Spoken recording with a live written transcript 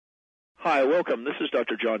Hi, welcome. This is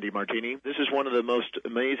Dr. John DeMartini. This is one of the most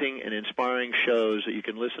amazing and inspiring shows that you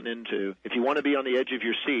can listen into. If you want to be on the edge of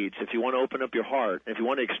your seats, if you want to open up your heart, if you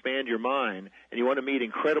want to expand your mind, and you want to meet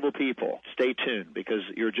incredible people, stay tuned because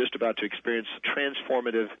you're just about to experience a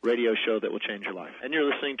transformative radio show that will change your life. And you're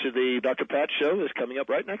listening to the Dr. Pat Show that's coming up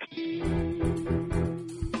right next.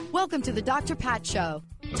 Welcome to the Dr. Pat Show.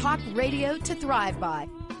 Talk radio to thrive by.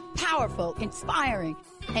 Powerful, inspiring,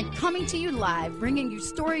 and coming to you live, bringing you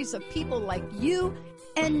stories of people like you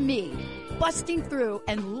and me, busting through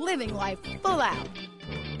and living life full out.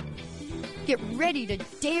 Get ready to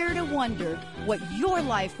dare to wonder what your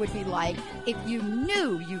life would be like if you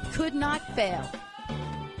knew you could not fail.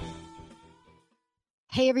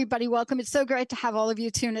 Hey, everybody, welcome. It's so great to have all of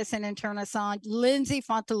you tune us in and turn us on. Lindsay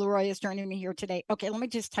Fauntleroy is joining me here today. Okay, let me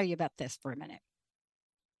just tell you about this for a minute.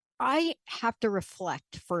 I have to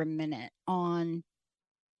reflect for a minute on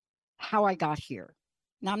how I got here.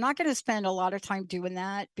 Now, I'm not going to spend a lot of time doing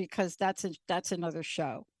that because that's another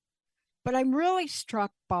show. But I'm really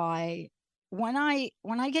struck by when I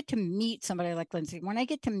get to meet somebody like Lindsay, when I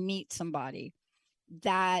get to meet somebody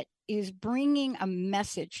that is bringing a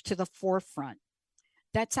message to the forefront,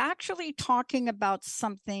 that's actually talking about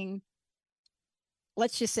something,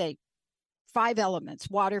 let's just say, 5 elements: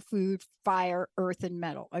 water, food, fire, earth, and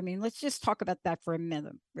metal. I mean, let's just talk about that for a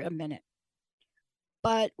minute.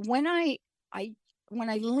 But when I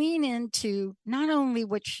lean into not only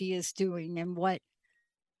what she is doing and what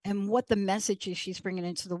the message is she's bringing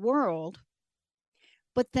into the world,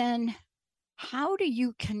 but then how do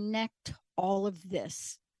you connect all of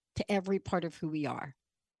this to every part of who we are?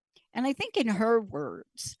 And I think in her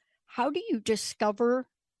words, how do you discover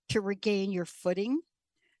to regain your footing,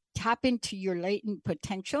 tap into your latent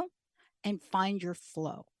potential, and find your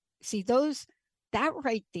flow? See, that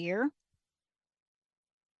right there,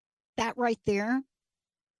 that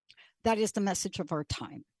is the message of our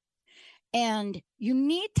time. And you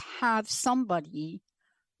need to have somebody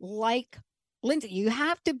like Lindsay. You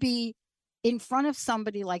have to be in front of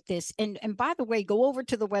somebody like this. And by the way, go over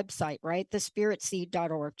to the website, right?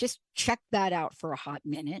 thespiritseed.org. Just check that out for a hot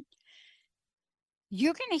minute.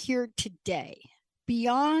 You're going to hear today,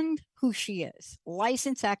 beyond who she is,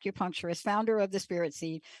 licensed acupuncturist, founder of the Spirit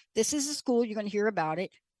Seed. This is a school. You're going to hear about it.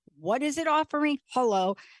 What is it offering?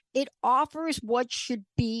 Hello. It offers what should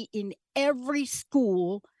be in every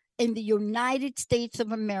school in the United States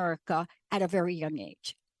of America at a very young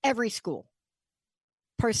age. Every school.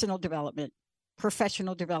 Personal development,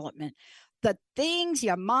 professional development. The things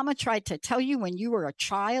your mama tried to tell you when you were a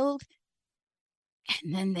child,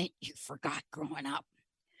 and then that you forgot growing up.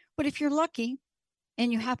 But if you're lucky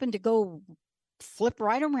and you happen to go flip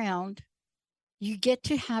right around, you get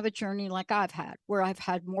to have a journey like I've had, where I've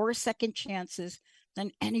had more second chances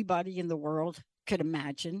than anybody in the world could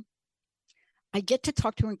imagine. I get to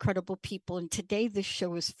talk to incredible people, and today this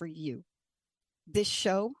show is for you. This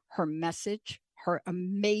show, her message, her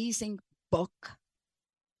amazing book.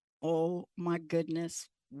 Oh my goodness,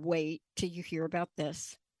 wait till you hear about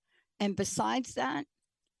this. And besides that,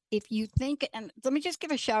 if you think, and let me just give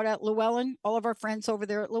a shout out, Llewellyn, all of our friends over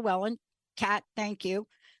there at Llewellyn. Kat, thank you.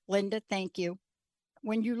 Linda, thank you.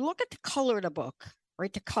 When you look at the color of the book,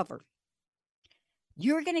 right, the cover,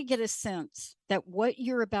 you're going to get a sense that what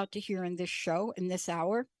you're about to hear in this show, in this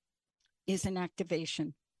hour, is an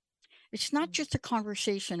activation. It's not just a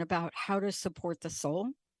conversation about how to support the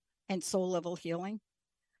soul and soul level healing.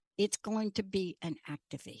 It's going to be an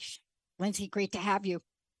activation. Lindsay, great to have you.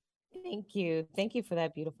 Thank you. Thank you for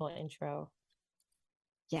that beautiful intro.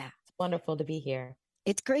 Yeah. It's wonderful to be here.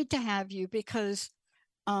 It's great to have you because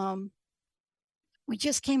we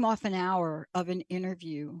just came off an hour of an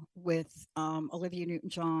interview with Olivia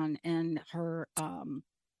Newton-John and her,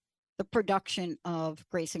 the production of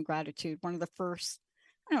Grace and Gratitude, one of the first,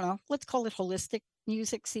 I don't know, let's call it holistic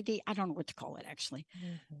music CD. I don't know what to call it, actually.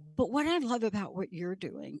 Mm-hmm. But what I love about what you're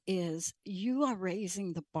doing is you are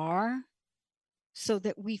raising the bar so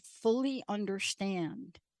that we fully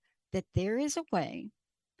understand that there is a way,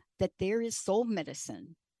 that there is soul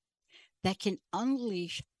medicine that can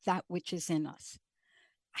unleash that which is in us.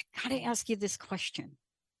 I got to ask you this question.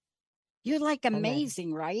 You're like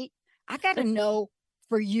amazing, right? I got to know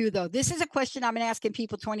for you, though. This is a question I've been asking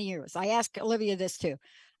people 20 years. I asked Olivia this too.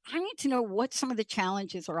 I need to know what some of the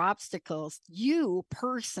challenges or obstacles you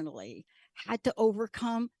personally had to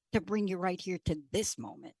overcome to bring you right here to this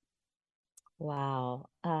moment. Wow.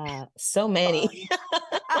 So many.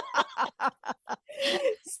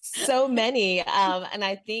 so many. And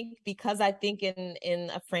I think because I think in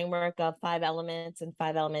a framework of 5 elements and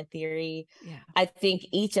 5-element theory, I think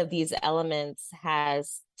each of these elements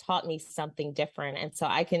has taught me something different. And so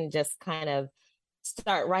I can just kind of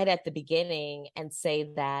start right at the beginning and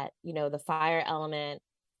say that, the fire element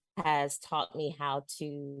has taught me how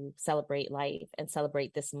to celebrate life and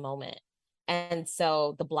celebrate this moment. And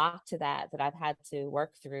so the block to that I've had to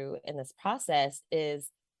work through in this process is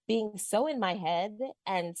being so in my head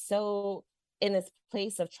and so in this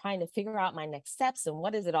place of trying to figure out my next steps and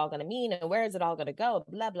what is it all going to mean and where is it all going to go,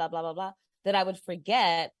 blah, blah, blah, blah, blah, that I would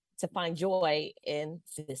forget to find joy in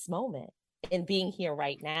this moment, in being here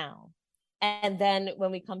right now. And then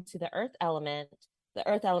when we come to the earth element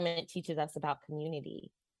teaches us about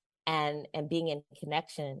community and being in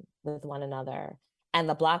connection with one another. And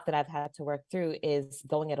the block that I've had to work through is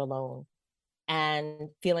going it alone and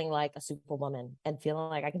feeling like a superwoman and feeling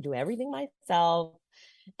like I can do everything myself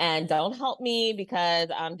and don't help me because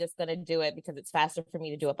I'm just going to do it because it's faster for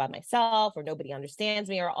me to do it by myself, or nobody understands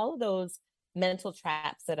me, or all of those mental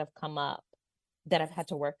traps that have come up that I've had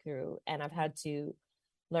to work through. And I've had to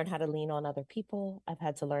learn how to lean on other people. I've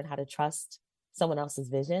had to learn how to trust someone else's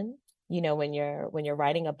vision. When you're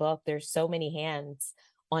writing a book, there's so many hands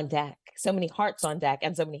on deck, so many hearts on deck,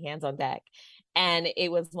 and so many hands on deck. And it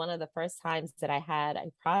was one of the first times that I had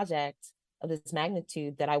a project of this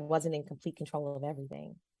magnitude that I wasn't in complete control of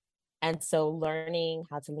everything. And so learning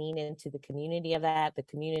how to lean into the community of that, the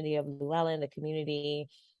community of Llewellyn, the community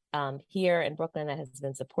here in Brooklyn that has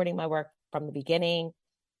been supporting my work from the beginning,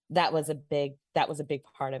 that was a big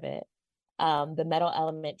part of it. The metal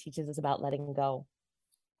element teaches us about letting go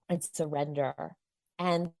and surrender.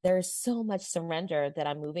 And there's so much surrender that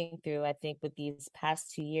I'm moving through, I think, with these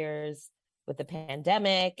past 2 years with the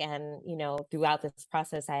pandemic. And, throughout this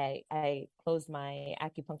process, I closed my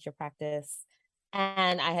acupuncture practice,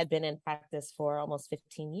 and I had been in practice for almost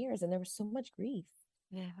 15 years. And there was so much grief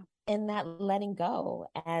in that letting go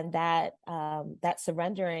and that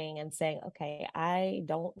surrendering and saying, okay, I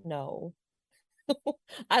don't know.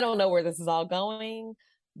 I don't know where this is all going,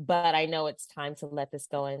 but I know it's time to let this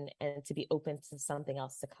go and to be open to something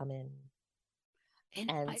else to come in.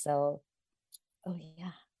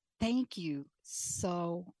 Thank you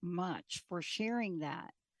so much for sharing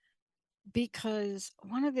that, because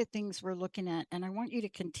one of the things we're looking at, and I want you to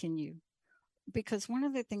continue, because one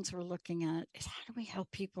of the things we're looking at is how do we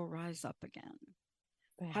help people rise up again?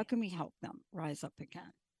 Right. How can we help them rise up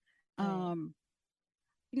again? Right.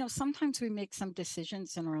 Sometimes we make some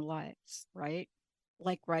decisions in our lives, right?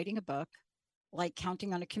 Like writing a book, like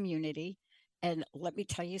counting on a community. And let me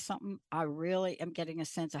tell you something, I really am getting a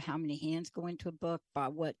sense of how many hands go into a book by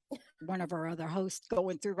what one of our other hosts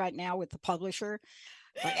going through right now with the publisher.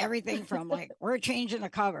 Like everything from like, we're changing the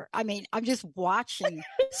cover. I mean, I'm just watching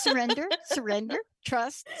surrender,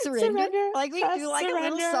 trust, surrender. Like we do like surrender.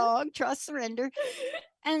 A little song, trust, surrender.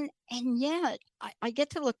 And yet I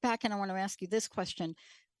get to look back and I want to ask you this question.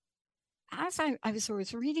 As I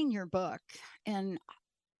was reading your book, and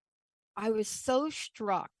I was so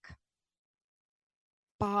struck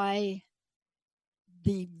by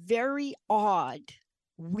the very odd,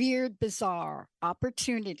 weird, bizarre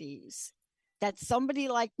opportunities that somebody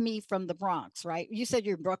like me from the Bronx, right? You said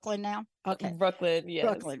you're in Brooklyn now? Okay. Brooklyn, yes.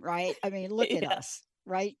 Brooklyn, right? I mean, look at us,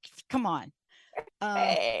 right? Come on.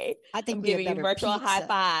 Hey, I think I'm we giving have you virtual pizza. high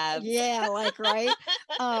fives. Yeah, like, right?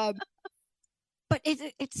 But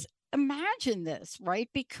it's imagine this, right?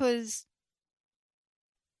 Because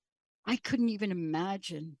I couldn't even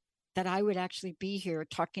imagine that I would actually be here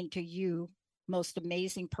talking to you, most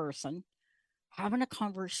amazing person, having a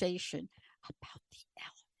conversation about the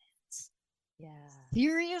elements. Yeah.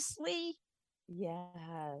 Seriously?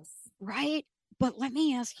 Yes. Right? But let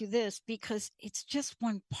me ask you this, because it's just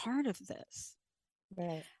one part of this.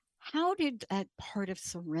 Right. How did that part of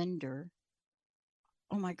surrender,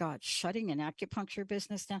 oh my God, shutting an acupuncture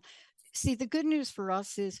business down? See, the good news for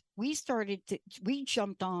us is we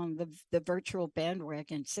jumped on the virtual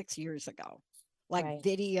bandwagon 6 years ago, like right.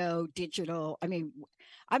 Video, digital. I mean,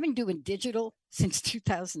 I've been doing digital since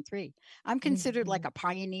 2003. I'm considered like a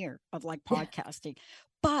pioneer of like podcasting.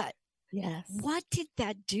 But yes, what did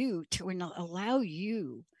that do to allow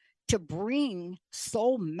you to bring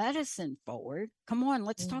soul medicine forward? Come on,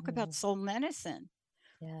 let's talk about soul medicine.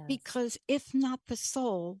 Yes. Because if not the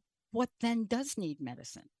soul, what then does need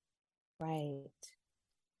medicine? Right.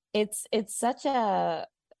 It's been such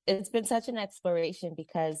an exploration,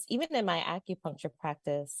 because even in my acupuncture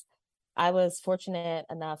practice, I was fortunate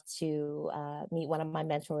enough to meet one of my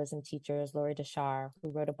mentors and teachers, Laurie Deshar,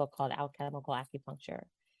 who wrote a book called Alchemical Acupuncture.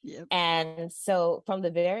 Yep. And so from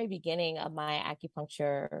the very beginning of my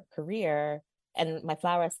acupuncture career and my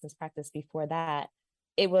flower essence practice before that,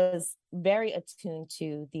 it was very attuned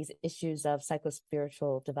to these issues of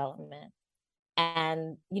psychospiritual development.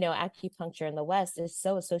 And, acupuncture in the West is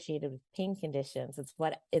so associated with pain conditions. It's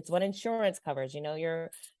what insurance covers, your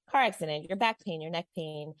car accident, your back pain, your neck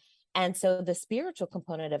pain. And so the spiritual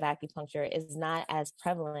component of acupuncture is not as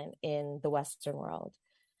prevalent in the Western world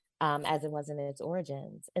as it was in its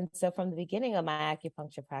origins. And so from the beginning of my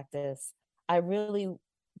acupuncture practice, I really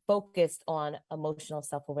focused on emotional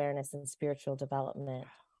self-awareness and spiritual development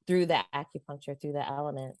through the acupuncture, through the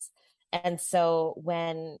elements. And so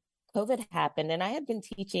when COVID happened, and I had been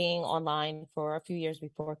teaching online for a few years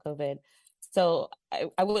before COVID, so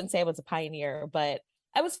I wouldn't say I was a pioneer, but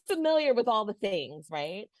I was familiar with all the things,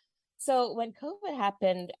 right? So when COVID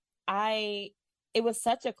happened, it was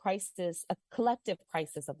such a crisis, a collective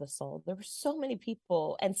crisis of the soul. There were so many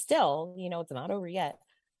people, and still, it's not over yet.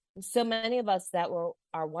 So many of us that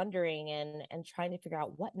are wondering and trying to figure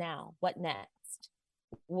out what now, what next,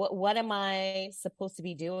 what am I supposed to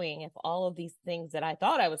be doing if all of these things that I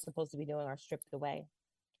thought I was supposed to be doing are stripped away.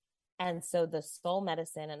 And so the soul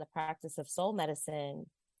medicine and the practice of soul medicine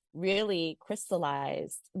really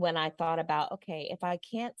crystallized when I thought about, okay, if I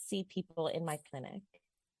can't see people in my clinic,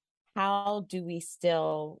 how do we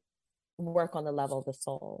still work on the level of the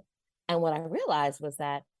soul? And what I realized was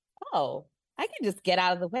that, I can just get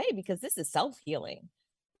out of the way because this is self-healing,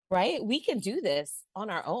 right? We can do this on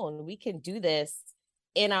our own. We can do this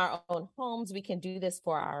in our own homes. We can do this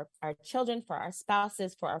for our children, for our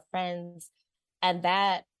spouses, for our friends. And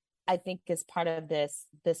that, I think, is part of this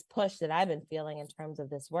push that I've been feeling in terms of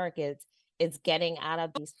this work is getting out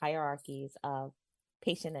of these hierarchies of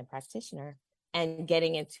patient and practitioner and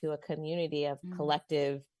getting into a community of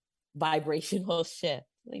collective vibrational shift.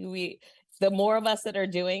 The more of us that are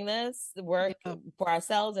doing this work for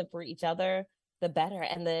ourselves and for each other, the better.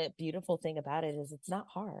 And the beautiful thing about it is it's not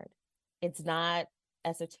hard. It's not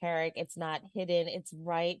esoteric. It's not hidden. It's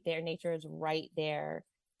right there. Nature is right there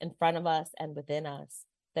in front of us and within us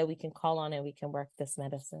that we can call on and we can work this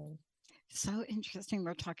medicine. So interesting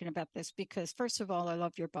we're talking about this because, first of all, I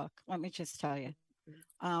love your book. Let me just tell you.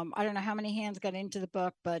 I don't know how many hands got into the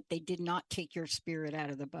book, but they did not take your spirit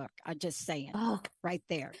out of the book. I'm just saying, right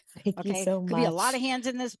there. Thank you so much. Could be a lot of hands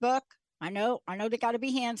in this book. I know there got to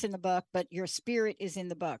be hands in the book, but your spirit is in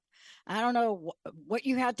the book. I don't know what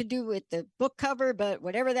you had to do with the book cover, but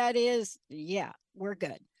whatever that is, yeah, we're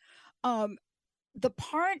good. The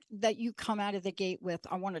part that you come out of the gate with,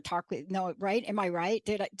 I want to talk with. No, right? Am I right?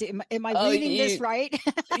 Am I reading this right?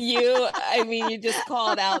 You just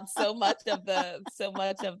called out so much of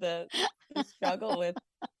the struggle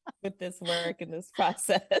with this work and this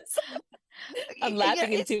process. I'm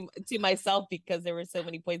laughing to myself because there were so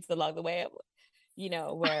many points along the way,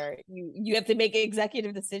 where you have to make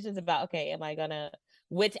executive decisions about, okay,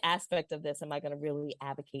 which aspect of this am I going to really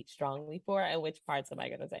advocate strongly for? And which parts am I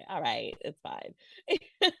going to say, all right, it's fine.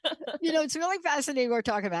 It's really fascinating what we're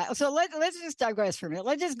talking about. So let's just digress for a minute.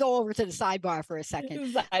 Let's just go over to the sidebar for a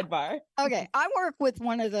second. Sidebar. Okay. I work with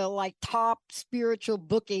one of the top spiritual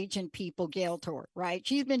book agent people, Gail Tort, right?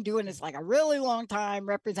 She's been doing this a really long time,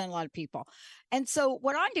 represent a lot of people. And so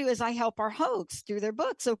what I do is I help our hosts do their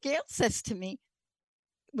books. So Gail says to me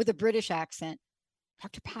with a British accent,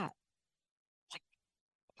 Dr. Pat,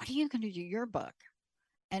 what are you going to do your book?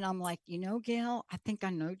 And I'm like, Gail, I think I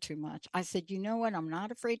know too much. I said, you know what? I'm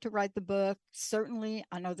not afraid to write the book. Certainly,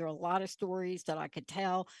 I know there are a lot of stories that I could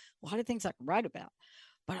tell, a lot of things I could write about.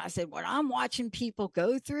 But I said, what I'm watching people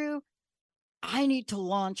go through, I need to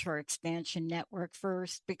launch our expansion network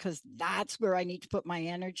first because that's where I need to put my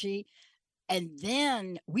energy. And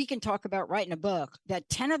then we can talk about writing a book that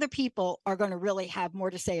 10 other people are going to really have more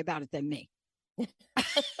to say about it than me.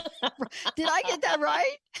 Did I get that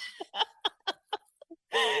right?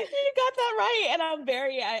 You got that right. And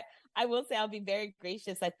I will say I'll be very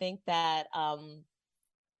gracious. I think that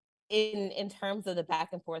in terms of the back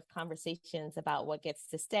and forth conversations about what gets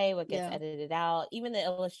to stay, what gets edited out, even the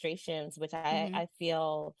illustrations, which I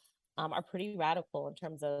feel are pretty radical in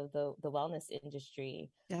terms of the wellness industry.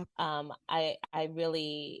 Yep. I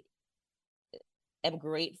really am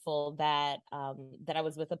grateful that I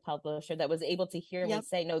was with a publisher that was able to hear me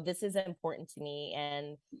say, no, this is important to me.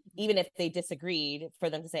 And even if they disagreed, for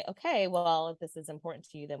them to say, okay, well, if this is important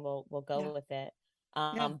to you, then we'll go with it.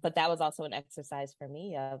 But that was also an exercise for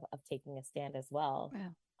me of taking a stand as well,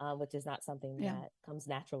 which is not something that comes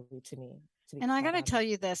naturally to me. And I got to tell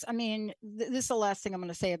you this. I mean, this is the last thing I'm going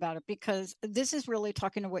to say about it, because this is really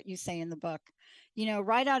talking to what you say in the book. You know,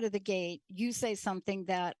 right out of the gate, you say something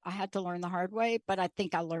that I had to learn the hard way, but I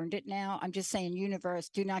think I learned it now. I'm just saying, universe,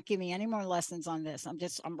 do not give me any more lessons on this.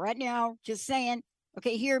 I'm right now just saying,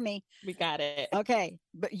 okay, hear me. We got it. Okay.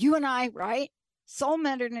 But you and I, right? Soul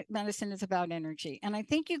medicine is about energy. And I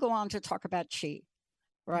think you go on to talk about chi,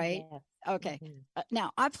 right? Yeah. Okay.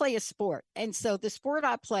 Now I play a sport. And so the sport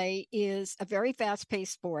I play is a very fast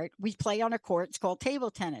paced sport. We play on a court. It's called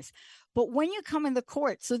table tennis. But when you come in the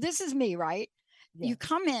court, so this is me, right? Yeah. You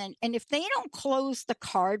come in, and if they don't close the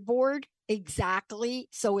cardboard exactly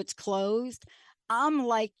so it's closed, I'm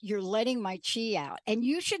like, you're letting my chi out. And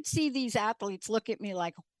you should see these athletes look at me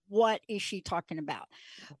like, what is she talking about?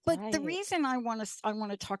 But the reason I want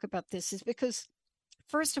to talk about this is because,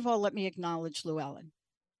 first of all, let me acknowledge Llewellyn.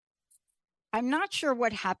 I'm not sure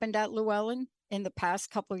what happened at Llewellyn in the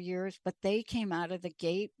past couple of years, but they came out of the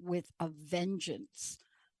gate with a vengeance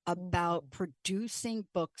about producing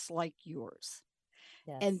books like yours.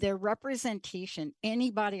 Yes. And their representation,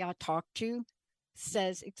 anybody I talk to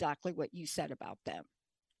says exactly what you said about them.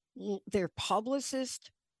 Their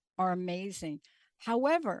publicists are amazing.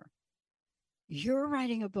 However, you're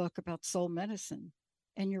writing a book about soul medicine,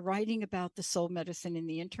 and you're writing about the soul medicine and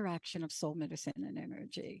the interaction of soul medicine and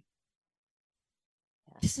energy.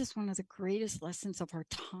 This is one of the greatest lessons of our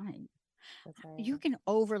time. Right. You can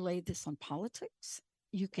overlay this on politics.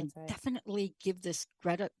 You can definitely give this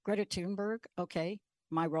Greta Thunberg, okay,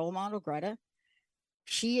 my role model, Greta.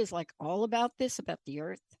 She is like all about this, about the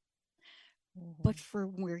earth. But for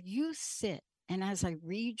where you sit, and as I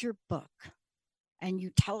read your book, and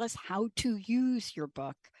you tell us how to use your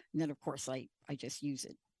book, and then of course I just use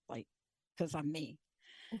it, like, because I'm me.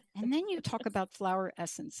 And then you talk about flower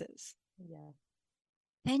essences. Yeah.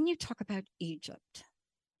 Then you talk about Egypt.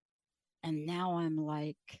 And now I'm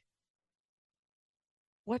like,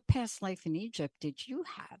 what past life in Egypt did you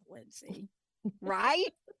have, Lindsay?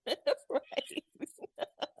 Right? Right.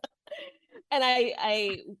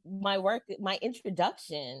 And my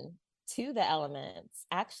introduction to the elements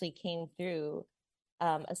actually came through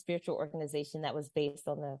a spiritual organization that was based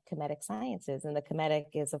on the Kemetic sciences. And the Kemetic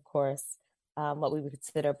is, of course, what we would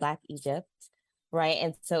consider Black Egypt. Right.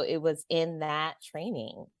 And so it was in that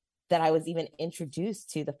training that I was even introduced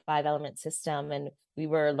to the 5-element system. And we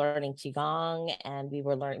were learning Qigong, and we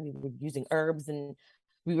were using herbs, and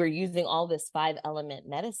we were using all this 5-element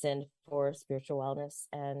medicine for spiritual wellness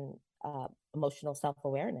and emotional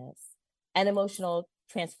self-awareness and emotional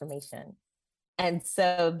transformation. And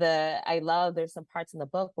so there's some parts in the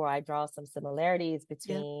book where I draw some similarities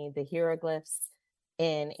between the hieroglyphs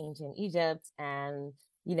in ancient Egypt and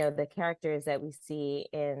the characters that we see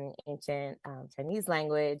in ancient Chinese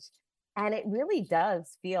language. And it really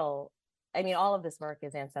does feel, I mean, all of this work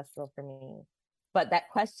is ancestral for me. But that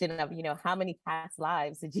question of, how many past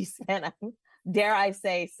lives did you spend? Dare I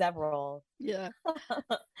say several? Yeah.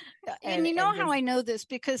 and you know how I know this?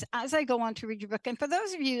 Because as I go on to read your book, and for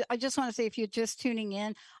those of you, I just want to say, if you're just tuning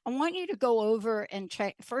in, I want you to go over and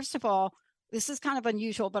check. First of all, this is kind of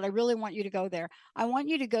unusual, but I really want you to go there. I want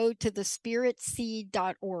you to go to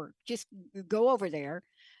thespiritseed.org. Just go over there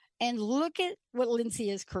and look at what Lindsay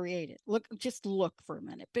has created. Just look for a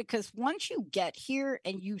minute, because once you get here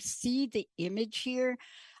and you see the image here,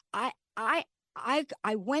 I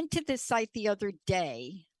went to this site the other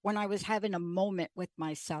day when I was having a moment with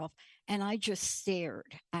myself, and I just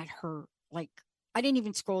stared at her. Like, I didn't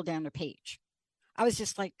even scroll down the page. I was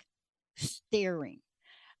just like staring.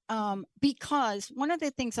 Because one of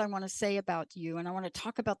the things I want to say about you, and I want to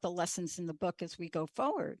talk about the lessons in the book as we go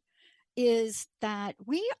forward, is that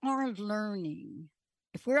we are learning.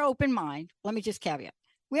 If we're open mind, let me just caveat,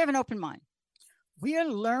 we have an open mind. We are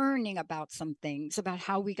learning about some things about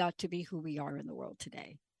how we got to be who we are in the world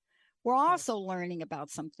today. We're also learning about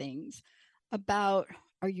some things about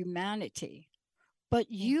our humanity.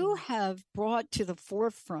 But you have brought to the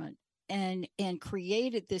forefront and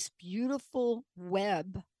created this beautiful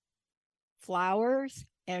web: flowers,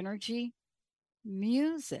 energy,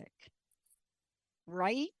 music,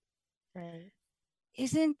 right? Right.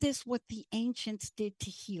 Isn't this what the ancients did to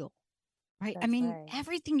heal? Right. That's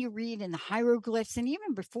everything you read in the hieroglyphs, and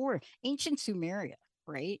even before ancient Sumeria,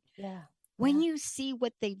 right? Yeah. When you see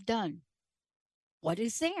what they've done, what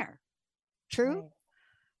is there? True? Right.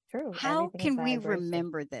 True. How can we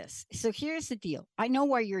remember this? So here's the deal. I know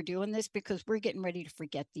why you're doing this, because we're getting ready to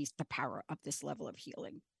forget the power of this level of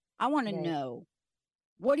healing. I want to know,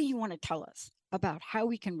 what do you want to tell us about how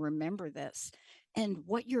we can remember this? and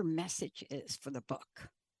what your message is for the book.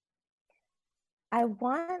 I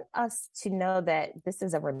want us to know that this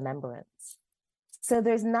is a remembrance. So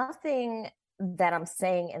there's nothing that I'm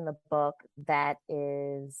saying in the book that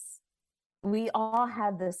is, we all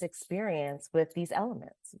have this experience with these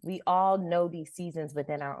elements. We all know these seasons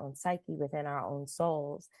within our own psyche, within our own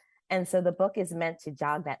souls. And so the book is meant to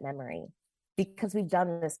jog that memory because we've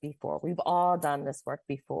done this before. We've all done this work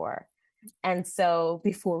before. And so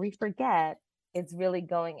before we forget, it's really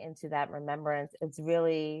going into that remembrance. It's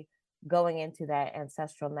really going into that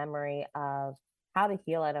ancestral memory of how to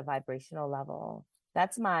heal at a vibrational level.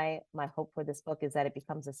 That's my hope for this book, is that it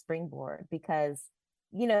becomes a springboard, because,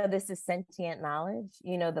 you know, this is sentient knowledge.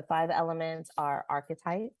 You know, the 5 elements are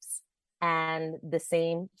archetypes, and the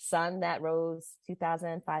same sun that rose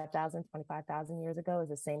 2,000, 5,000, 25,000 years ago is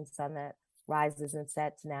the same sun that rises and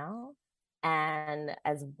sets now. And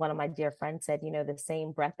as one of my dear friends said, you know, the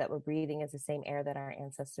same breath that we're breathing is the same air that our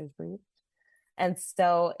ancestors breathed. And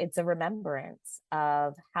so it's a remembrance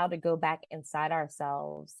of how to go back inside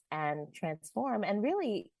ourselves and transform. And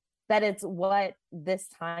really, that it's what this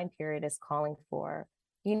time period is calling for.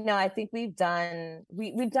 You know, I think we've done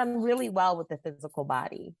really well with the physical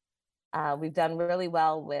body. We've done really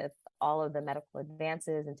well with all of the medical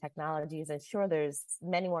advances and technologies. And sure, there's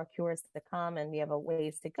many more cures to come and we have a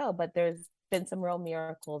ways to go, but there's been some real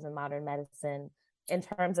miracles in modern medicine. In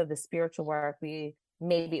terms of the spiritual work, we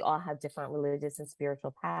maybe all have different religious and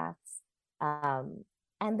spiritual paths. And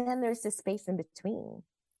then there's this space in between.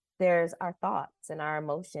 There's our thoughts and our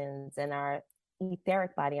emotions and our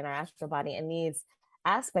etheric body and our astral body, and these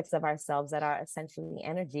aspects of ourselves that are essentially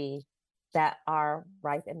energy that are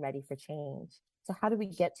ripe and ready for change. So how do we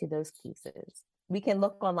get to those pieces? We can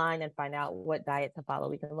look online and find out what diet to follow.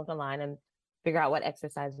 We can look online and figure out what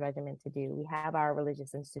exercise regimen to do. We have our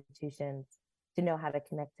religious institutions to know how to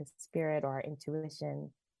connect to spirit or our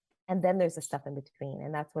intuition. And then there's the stuff in between.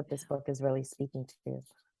 And that's what this book is really speaking to.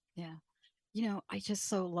 Yeah. You know, I just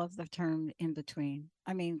so love the term in between.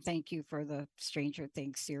 I mean, thank you for the Stranger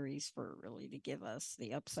Things series for really to give us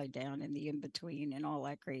the upside down and the in between and all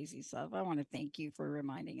that crazy stuff. I want to thank you for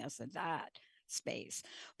reminding us of that space.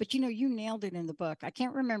 But, you know, you nailed it in the book. I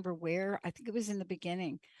can't remember where, I think it was in the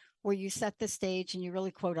beginning, where you set the stage and you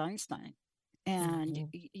really quote Einstein. And,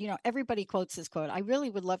 you know, everybody quotes this quote. I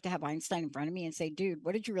really would love to have Einstein in front of me and say, dude,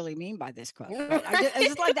 what did you really mean by this quote? Right? I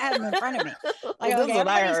just like to have him in front of me. Like, okay,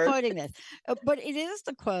 everybody's quoting this. But it is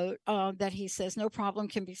the quote that he says, no problem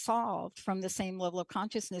can be solved from the same level of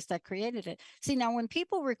consciousness that created it. See, now when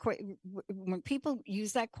people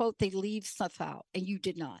use that quote, they leave stuff out, and you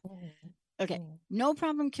did not. Okay. No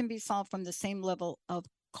problem can be solved from the same level of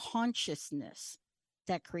consciousness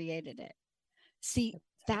that created it. See,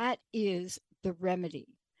 that is the remedy.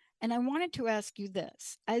 And I wanted to ask you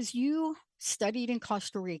this: as you studied in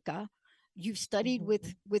Costa Rica, you studied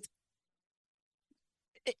with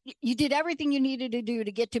you did everything you needed to do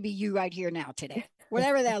to get to be you right here now today,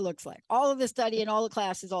 whatever that looks like, all of the study and all the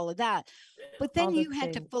classes, all of that. But then you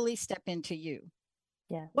had to fully step into you.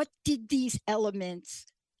 Yeah. What did these elements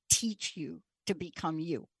teach you to become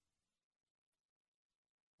you?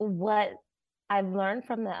 What I've learned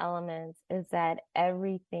from the elements is that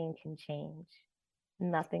everything can change.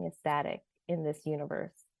 Nothing is static in this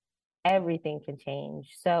universe. Everything can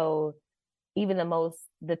change. So even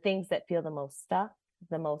the things that feel the most stuck,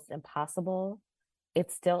 the most impossible,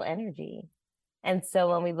 it's still energy. And so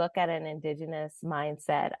when we look at an indigenous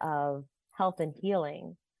mindset of health and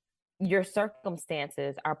healing, your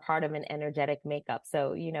circumstances are part of an energetic makeup.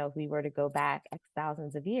 So, you know, if we were to go back X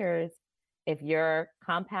thousands of years, if your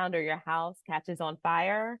compound or your house catches on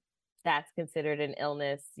fire, that's considered an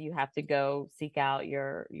illness. You have to go seek out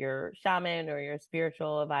your shaman or your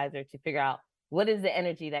spiritual advisor to figure out what is the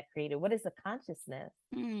energy that created, what is the consciousness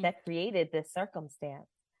that created this circumstance.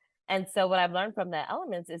 And so what I've learned from the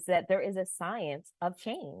elements is that there is a science of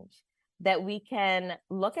change, that we can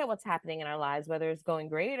look at what's happening in our lives, whether it's going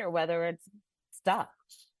great or whether it's stuck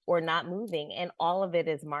or not moving. And all of it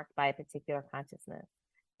is marked by a particular consciousness.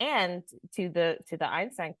 And to the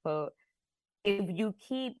Einstein quote, if you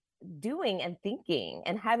keep doing and thinking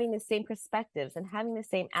and having the same perspectives and having the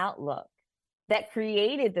same outlook that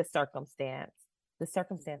created the circumstance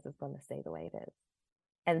is going to stay the way it is.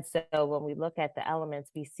 And so when we look at the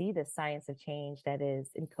elements, we see the science of change that is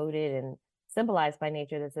encoded and symbolized by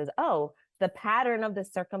nature that says, oh, the pattern of the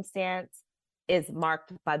circumstance is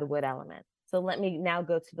marked by the wood element. So let me now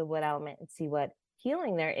go to the wood element and see what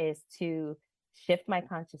healing there is to shift my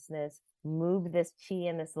consciousness, move this chi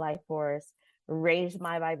and this life force, raise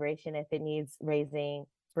my vibration if it needs raising,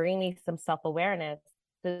 bring me some self-awareness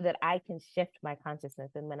so that I can shift my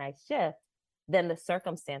consciousness. And when I shift, then the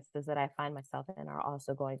circumstances that I find myself in are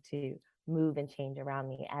also going to move and change around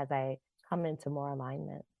me as I come into more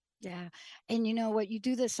alignment. Yeah. And you know what? You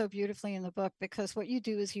do this so beautifully in the book, because what you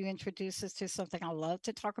do is you introduce us to something I love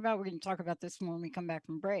to talk about. We're going to talk about this when we come back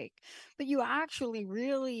from break. But you actually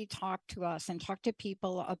really talk to us and talk to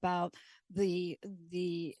people about the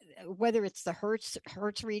whether it's the hertz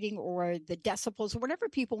reading or the decibels or whatever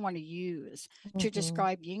people want to use to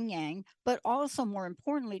describe yin yang, but also more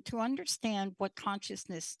importantly to understand what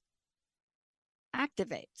consciousness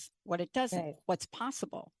activates, what it doesn't, what's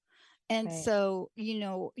possible. And so, you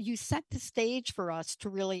know, you set the stage for us to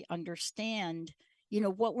really understand, you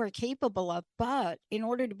know, what we're capable of. But in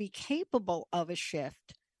order to be capable of a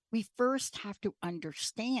shift, we first have to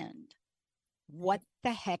understand what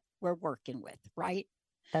the heck we're working with, right?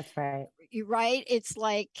 That's right. You're right. It's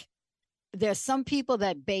like there's some people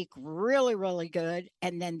that bake really, really good,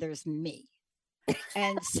 and then there's me.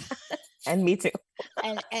 And and me too.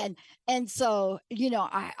 and so, you know,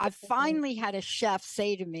 I finally had a chef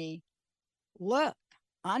say to me, look,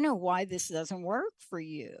 I know why this doesn't work for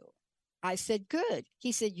you. I said, good.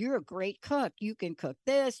 He said, you're a great cook. You can cook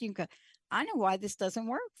this. You can cook. I know why this doesn't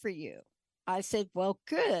work for you. I said, well,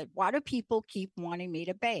 good. Why do people keep wanting me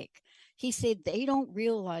to bake? He said, they don't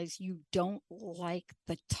realize you don't like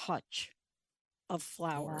the touch of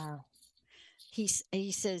flour. Wow.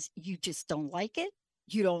 He says, you just don't like it.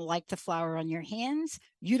 You don't like the flour on your hands.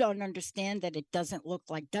 You don't understand that it doesn't look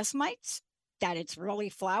like dust mites, that it's really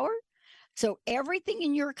flour. So everything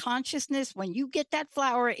in your consciousness, when you get that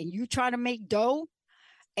flour and you try to make dough,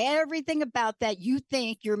 everything about that, you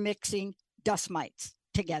think you're mixing dust mites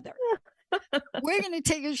together. We're going to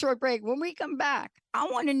take a short break. When we come back, I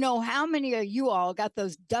want to know how many of you all got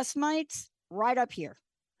those dust mites right up here.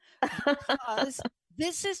 Because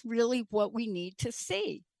this is really what we need to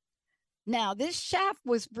see. Now, this chef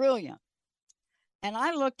was brilliant. And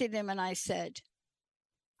I looked at him and I said,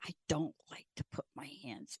 I don't like to put my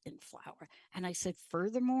hands in flour. And I said,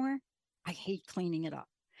 furthermore, I hate cleaning it up.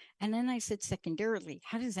 And then I said, secondarily,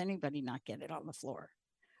 how does anybody not get it on the floor?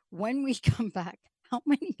 When we come back, how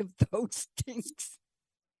many of those things?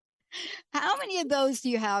 How many of those do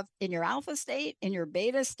you have in your alpha state, in your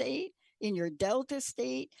beta state, in your delta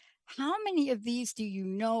state? How many of these do you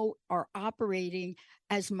know are operating,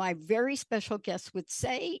 as my very special guest would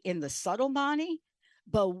say, in the subtle body?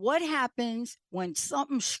 But what happens when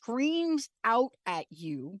something screams out at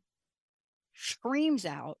you, screams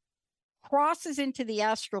out, crosses into the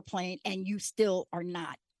astral plane, and you still are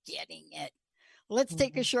not getting it? Let's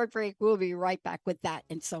take a short break. We'll be right back with that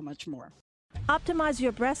and so much more. Optimize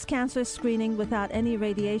your breast cancer screening without any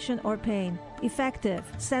radiation or pain. Effective,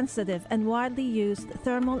 sensitive, and widely used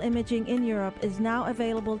thermal imaging in Europe is now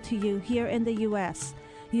available to you here in the U.S.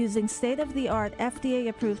 Using state-of-the-art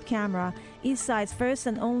FDA-approved camera, Eastside's first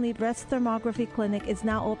and only breast thermography clinic is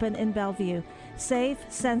now open in Bellevue. Safe,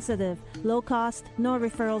 sensitive, low cost, no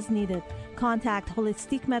referrals needed. Contact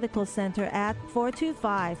Holistic Medical Center at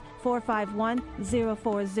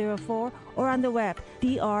 425-451-0404 or on the web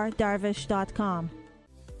drdarvish.com.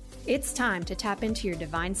 It's time to tap into your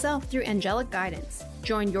divine self through angelic guidance.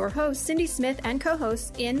 Join your host, Cindy Smith, and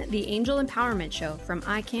co-hosts in The Angel Empowerment Show, From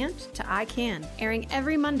I Can't to I Can, airing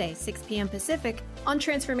every Monday, 6 p.m. Pacific on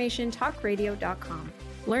TransformationTalkRadio.com.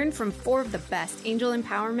 Learn from 4 of the best angel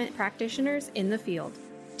empowerment practitioners in the field.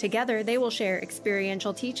 Together, they will share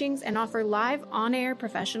experiential teachings and offer live on-air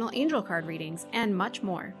professional angel card readings and much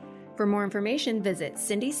more. For more information, visit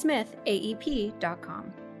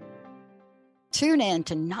cindysmithaep.com. Tune in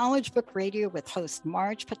to Knowledge Book Radio with host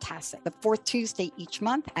Marge Potasic, the 4th Tuesday each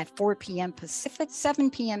month at 4 p.m. Pacific, 7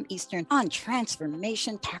 p.m. Eastern on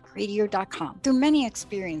TransformationTalkRadio.com. Through many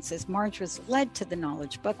experiences, Marge was led to the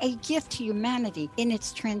Knowledge Book, a gift to humanity in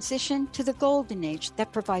its transition to the Golden Age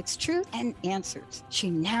that provides truth and answers. She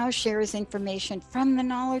now shares information from the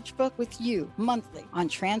Knowledge Book with you monthly on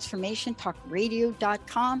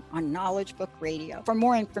TransformationTalkRadio.com on Knowledge Book Radio. For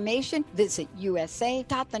more information, visit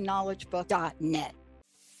usa.theknowledgebook.net.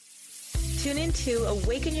 Tune in to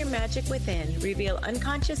Awaken Your Magic Within, reveal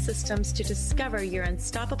unconscious systems to discover your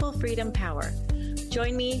unstoppable freedom power.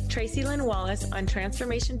 Join me, Tracy Lynn Wallace, on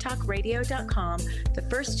TransformationTalkRadio.com the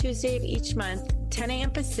first Tuesday of each month, 10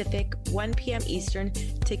 a.m. Pacific, 1 p.m. Eastern,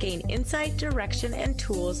 to gain insight, direction, and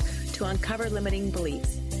tools to uncover limiting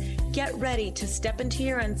beliefs. Get ready to step into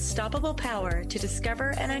your unstoppable power to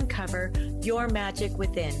discover and uncover your magic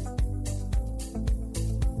within.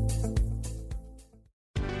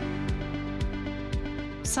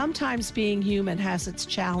 Sometimes being human has its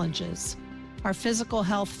challenges. Our physical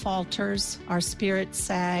health falters, our spirits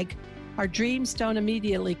sag, our dreams don't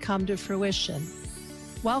immediately come to fruition.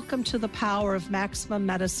 Welcome to the power of Maximum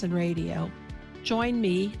Medicine Radio. Join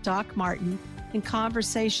me, Doc Martin, in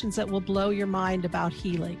conversations that will blow your mind about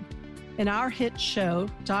healing. In our hit show,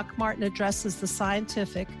 Doc Martin addresses the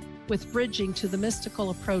scientific with bridging to the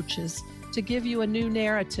mystical approaches to give you a new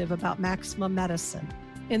narrative about maximum medicine.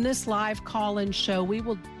 In this live call-in show, we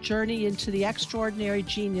will journey into the extraordinary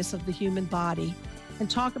genius of the human body and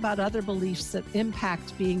talk about other beliefs that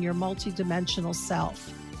impact being your multidimensional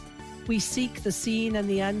self. We seek the seen and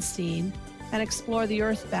the unseen and explore the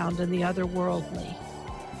earthbound and the otherworldly,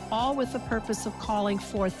 all with the purpose of calling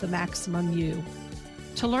forth the maximum you.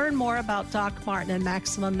 To learn more about Doc Martin and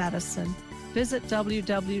Maximum Medicine, visit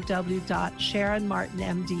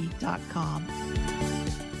www.sharonmartinmd.com.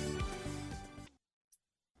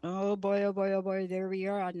 Oh boy, oh boy, oh boy, there we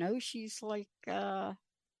are. I know she's like,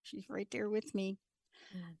 she's right there with me.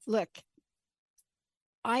 Look,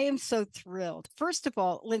 I am so thrilled. First of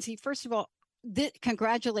all, Lindsay,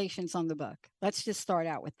 congratulations on the book. Let's just start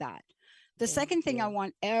out with that. The second thing I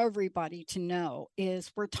want everybody to know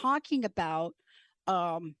is we're talking about,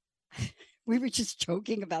 we were just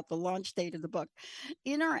joking about the launch date of the book,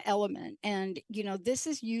 In Our Element. And, this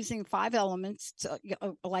is using 5 elements to,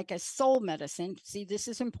 like a soul medicine. See, this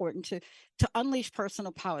is important to unleash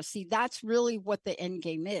personal power. See, that's really what the end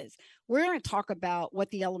game is. We're going to talk about what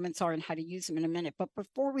the elements are and how to use them in a minute. But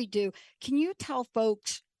before we do, can you tell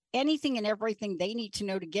folks anything and everything they need to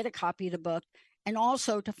know to get a copy of the book and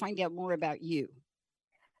also to find out more about you?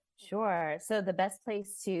 Sure. So the best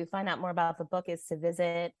place to find out more about the book is to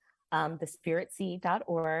visit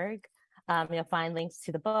thespiritseed.org. You'll find links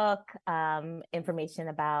to the book, information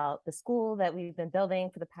about the school that we've been building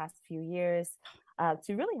for the past few years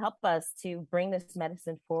to really help us to bring this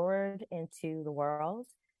medicine forward into the world.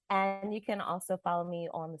 And you can also follow me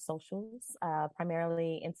on the socials,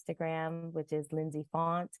 primarily Instagram, which is Lindsay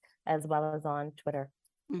Font, as well as on Twitter,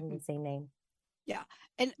 in the same name. Yeah.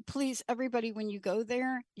 And please, everybody, when you go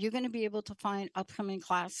there, you're going to be able to find upcoming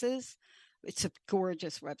classes. It's a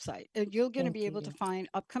gorgeous website. And you're going to be able to find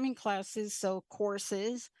upcoming classes, so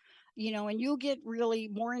courses, and you'll get really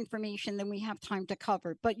more information than we have time to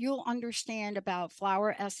cover. But you'll understand about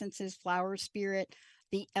flower essences, flower spirit,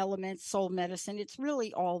 the elements, soul medicine. It's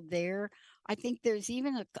really all there. I think there's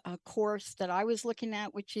even a course that I was looking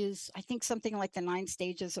at, which is, I think, something like the 9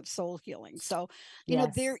 stages of soul healing. So,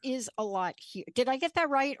 there is a lot here. Did I get that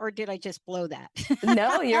right, or did I just blow that?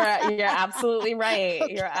 No, you're absolutely right.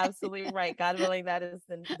 Okay. You're absolutely right. God willing, that is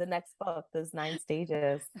the next book, those 9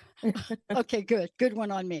 stages. Okay, good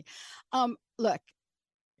one on me. Look,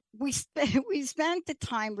 we spent the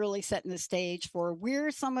time really setting the stage for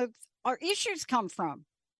where some of our issues come from.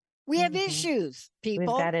 We have issues,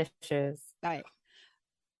 people. We've got issues. Right.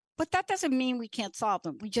 But that doesn't mean we can't solve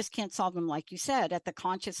them. We just can't solve them, like you said, at the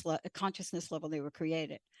consciousness level they were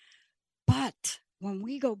created. But when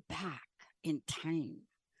we go back in time,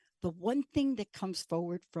 the one thing that comes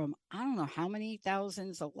forward from, I don't know how many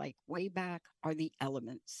thousands of way back, are the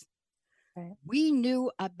elements. Right. We knew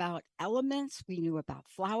about elements. We knew about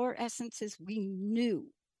flower essences. We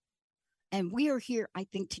knew. And we are here, I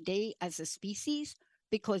think, today as a species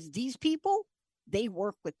because these people, they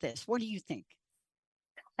work with this. What do you think?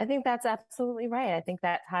 I think that's absolutely right. I think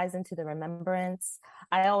that ties into the remembrance.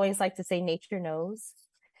 I always like to say nature knows.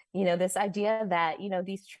 This idea that,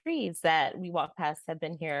 these trees that we walk past have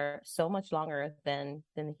been here so much longer than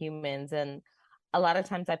humans. And a lot of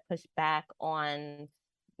times I push back on,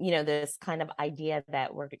 this kind of idea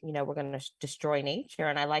that we're going to destroy nature.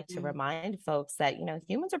 And I like to remind folks that,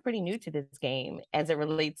 humans are pretty new to this game as it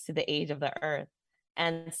relates to the age of the earth.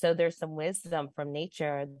 And so there's some wisdom from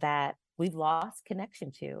nature that we've lost connection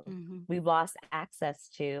to, we've lost access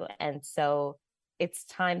to. And so it's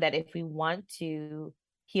time that if we want to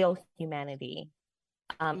heal humanity,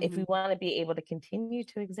 if we want to be able to continue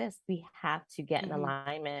to exist, we have to get in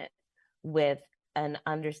alignment with an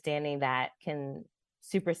understanding that can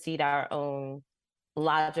supersede our own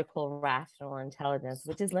logical, rational intelligence,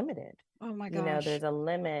 which is limited. Oh my gosh. There's a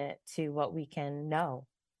limit to what we can know.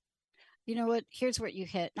 You know what? Here's what you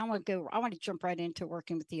hit. I want to jump right into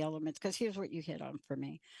working with the elements because here's what you hit on for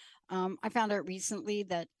me. I found out recently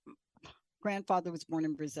that grandfather was born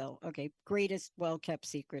in Brazil. Okay. Greatest well-kept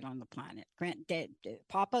secret on the planet.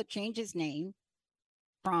 Papa changed his name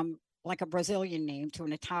from like a Brazilian name to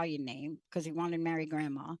an Italian name because he wanted to marry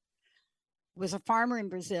grandma. Was a farmer in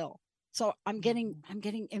Brazil. So I'm getting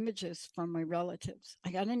images from my relatives.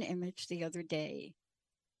 I got an image the other day.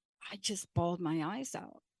 I just bawled my eyes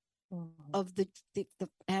out of the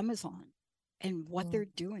Amazon and what they're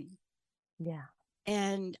doing. Yeah.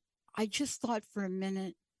 And I just thought for a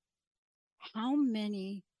minute, how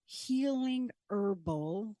many healing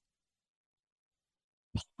herbal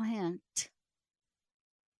plant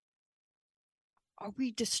are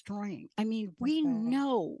we destroying? I mean, we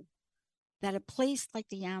know that a place like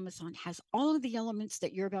the Amazon has all of the elements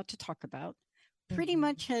that you're about to talk about, pretty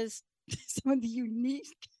much has some of the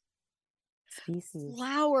unique species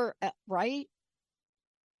flower, right?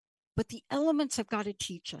 But the elements have got to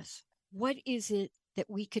teach us. What is it that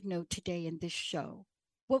we could know today in this show?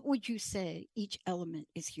 What would you say each element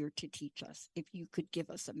is here to teach us if you could give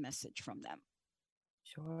us a message from them?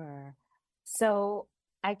 Sure. So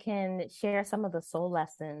I can share some of the soul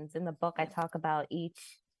lessons. In the book, I talk about each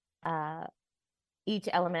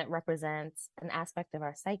element represents an aspect of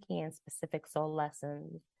our psyche and specific soul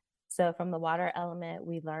lessons. So from the water element,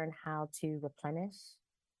 we learn how to replenish.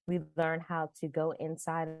 We learn how to go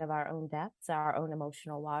inside of our own depths, our own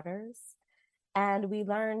emotional waters. And we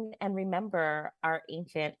learn and remember our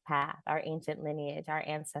ancient path, our ancient lineage, our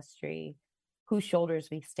ancestry, whose shoulders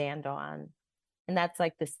we stand on. And that's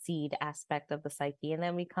like the seed aspect of the psyche. And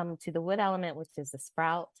then we come to the wood element, which is the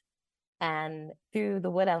sprout. And through the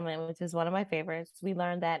wood element, which is one of my favorites, we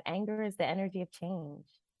learn that anger is the energy of change,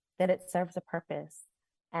 that it serves a purpose.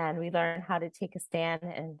 And we learn how to take a stand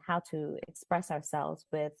and how to express ourselves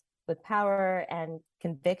with power and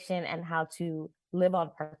conviction, and how to live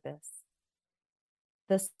on purpose.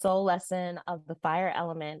 The soul lesson of the fire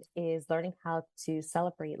element is learning how to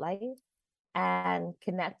celebrate life and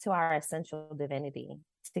connect to our essential divinity,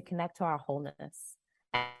 to connect to our wholeness,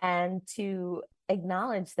 and to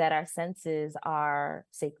acknowledge that our senses are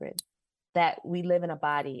sacred, that we live in a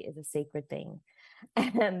body is a sacred thing,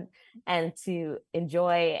 and to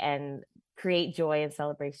enjoy and create joy and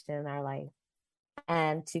celebration in our life,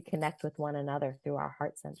 and to connect with one another through our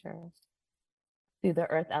heart center. Through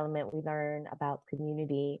the earth element, we learn about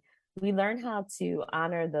community. We learn how to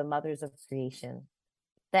honor the mothers of creation,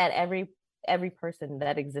 that every person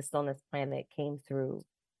that exists on this planet came through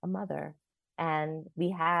a mother. And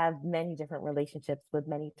we have many different relationships with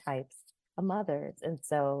many types of mothers. And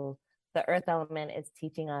so the earth element is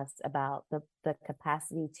teaching us about the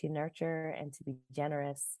capacity to nurture and to be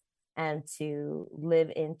generous, and to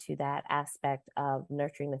live into that aspect of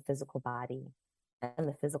nurturing the physical body and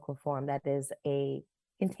the physical form that is a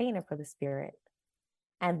container for the spirit.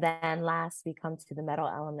 And then last, we come to the metal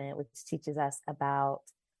element, which teaches us about,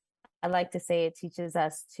 I like to say it teaches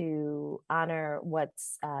us to honor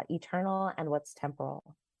what's eternal and what's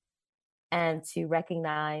temporal, and to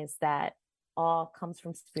recognize that all comes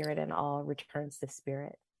from spirit and all returns to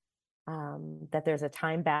spirit. That there's a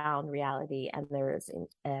time-bound reality, and there's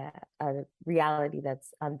a reality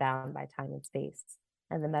that's unbound by time and space.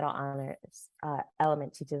 And the metal honors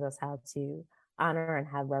element teaches us how to honor and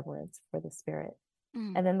have reverence for the spirit.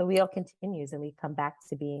 And then the wheel continues, and we come back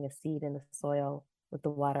to being a seed in the soil with the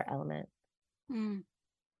water element.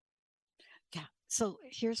 Yeah. So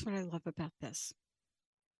here's what I love about this.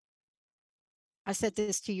 I said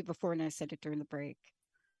this to you before, and I said it during the break.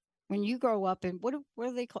 When you grow up in what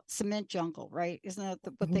do they call cement jungle, right? Isn't that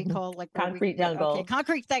what they call like concrete jungle? Okay,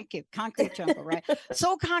 concrete. Thank you, concrete jungle, right?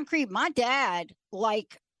 So concrete. My dad,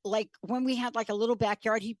 like when we had like a little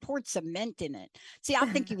backyard, he poured cement in it. See, I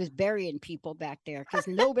think he was burying people back there, because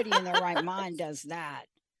nobody in their right mind does that.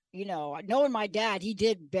 You know, knowing my dad, he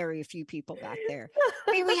did bury a few people back there.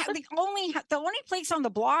 I mean, we have the only place on the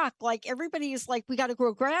block, like everybody is like, we got to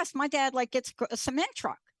grow grass. My dad like gets a cement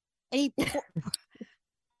truck, and he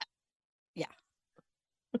yeah.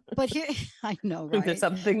 But here, I know, right? There's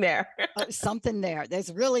something there. Something there. There's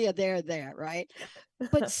really a there, right?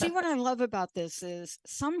 But see, what I love about this is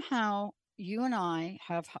somehow you and I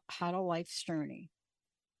have had a life's journey.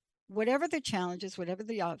 Whatever the challenges, whatever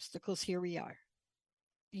the obstacles, here we are.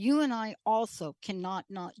 You and I also cannot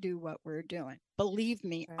not do what we're doing. Believe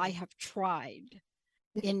me, right. I have tried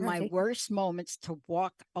in my worst moments to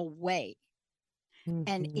walk away.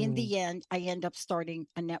 And in the end, I end up starting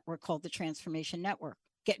a network called the Transformation Network,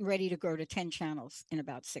 getting ready to grow to 10 channels in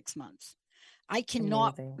about 6 months. I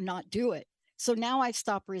cannot not do it. So now I've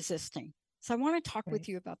stopped resisting. So I want to talk with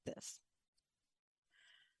you about this.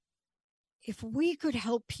 If we could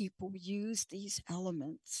help people use these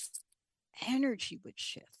elements, energy would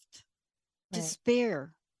shift.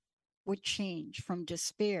 Despair would change from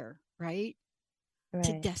despair, right?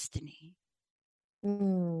 To destiny.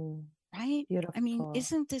 Right? Beautiful. I mean,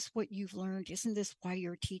 isn't this what you've learned? Isn't this why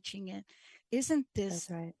you're teaching it? Isn't this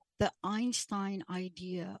the Einstein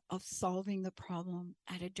idea of solving the problem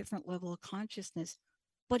at a different level of consciousness?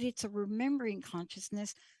 But it's a remembering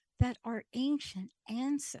consciousness that our ancient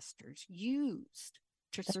ancestors used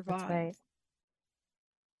to survive.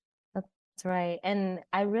 That's That's right. And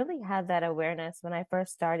I really had that awareness when I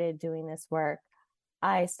first started doing this work.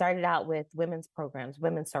 I started out with women's programs,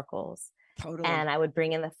 women's circles. Totally. And I would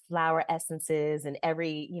bring in the flower essences, and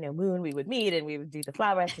every, moon we would meet and we would do the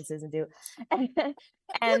flower essences and do, and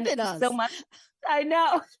Look at us. so much, I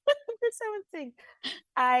know, we're so in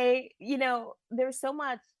sync. There's so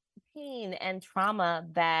much pain and trauma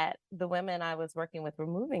that the women I was working with were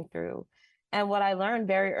moving through. And what I learned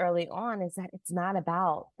very early on is that it's not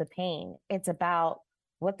about the pain. It's about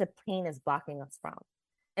what the pain is blocking us from.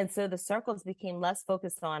 And so the circles became less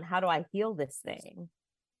focused on how do I heal this thing,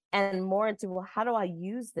 and more into, well, how do I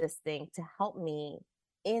use this thing to help me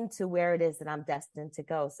into where it is that I'm destined to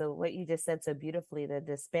go? So what you just said so beautifully, the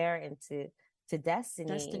despair into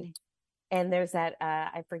destiny. And there's that,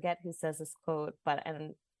 I forget who says this quote,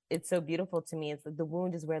 and it's so beautiful to me. It's like, the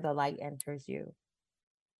wound is where the light enters you.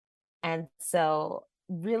 And so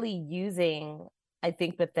really using, I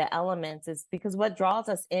think, with the elements is because what draws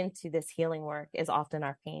us into this healing work is often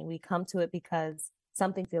our pain. We come to it because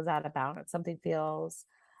something feels out of balance, something feels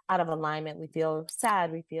out of alignment. We feel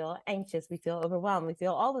sad, we feel anxious, we feel overwhelmed, we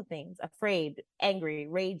feel all the things, afraid, angry,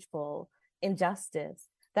 rageful, injustice.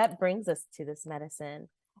 That brings us to this medicine.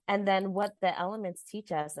 And then what the elements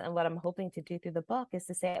teach us, and what I'm hoping to do through the book, is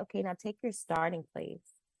to say, okay, now take your starting place.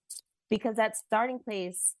 Because that starting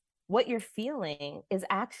place, what you're feeling is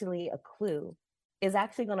actually a clue, is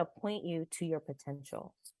actually going to point you to your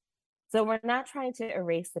potential. So we're not trying to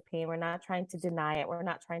erase the pain. We're not trying to deny it. We're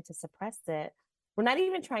not trying to suppress it. We're not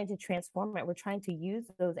even trying to transform it. We're trying to use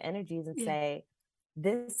those energies and say,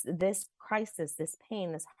 this crisis, this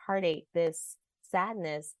pain, this heartache, this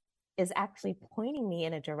sadness is actually pointing me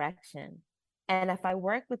in a direction. And if I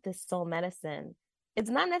work with this soul medicine, it's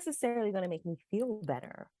not necessarily going to make me feel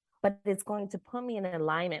better, but it's going to put me in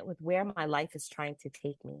alignment with where my life is trying to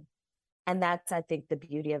take me. And that's, I think, the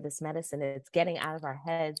beauty of this medicine. It's getting out of our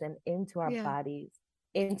heads and into our bodies,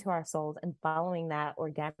 into our souls, and following that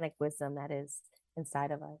organic wisdom that is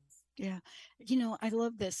inside of us. Yeah. I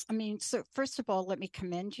love this. I mean, so first of all, let me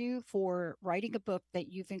commend you for writing a book that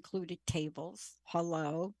you've included tables.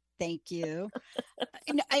 Hello. Thank you.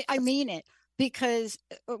 And I mean it, because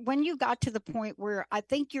when you got to the point where I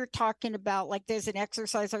think you're talking about, like, there's an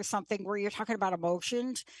exercise or something where you're talking about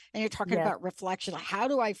emotions and you're talking about reflection. Like, how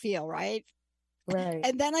do I feel? Right.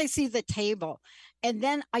 And then I see the table, and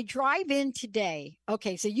then I drive in today.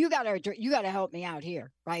 Okay. So you gotta help me out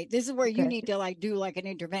here. Right. This is where you need to do an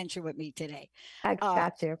intervention with me today. I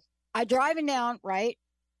got you. I driving down, right,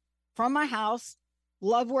 from my house,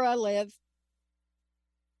 love where I live,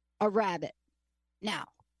 a rabbit. Now,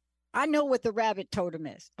 I know what the rabbit totem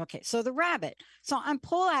is. Okay, so the rabbit. So I'm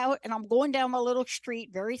pull out and I'm going down my little street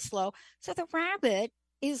very slow. So the rabbit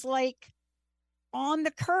is like on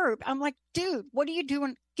the curb. I'm like, dude, what are you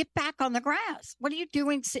doing? Get back on the grass. What are you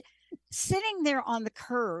doing sitting there on the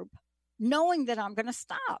curb, knowing that I'm going to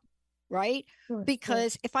stop, right?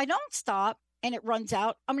 Because if I don't stop and it runs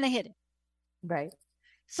out, I'm going to hit it. Right.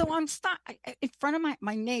 So I'm stopped in front of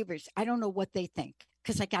my neighbors. I don't know what they think,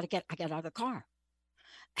 because I got out of the car.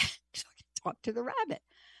 So I talk to the rabbit,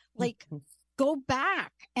 like, go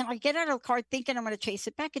back. And I get out of the car thinking I'm going to chase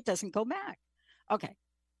it back. It doesn't go back. Okay,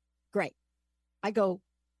 great. I go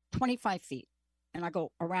 25 feet and I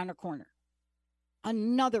go around a corner.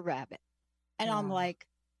 Another rabbit. And I'm like,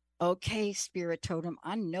 okay, spirit totem,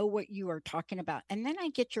 I know what you are talking about. And then I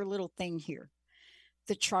get your little thing here,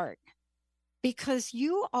 the chart, because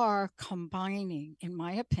you are combining, in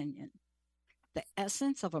my opinion, the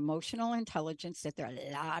essence of emotional intelligence that there are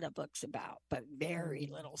a lot of books about, but very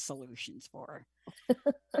little solutions for.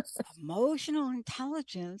 Emotional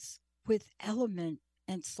intelligence with element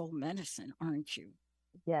and soul medicine, aren't you?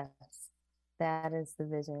 Yes, that is the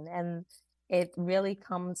vision. And it really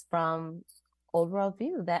comes from old world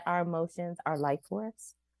view that our emotions are life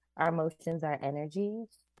force, our emotions are energy,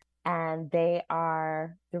 and they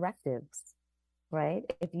are directives, right?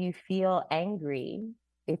 If you feel angry,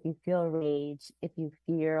 if you feel rage, if you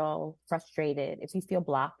feel frustrated, if you feel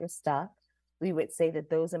blocked or stuck, we would say that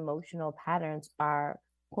those emotional patterns are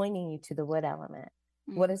pointing you to the wood element.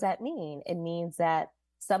 What does that mean? It means that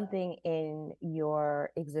something in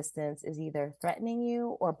your existence is either threatening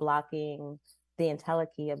you or blocking the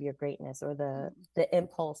entelechy of your greatness, or the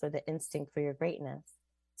impulse or the instinct for your greatness.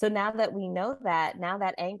 So now that we know that, now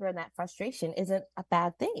that anger and that frustration isn't a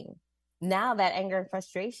bad thing. Now that anger and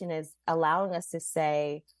frustration is allowing us to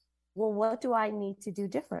say, well, what do I need to do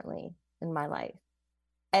differently in my life?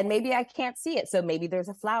 And maybe I can't see it. So maybe there's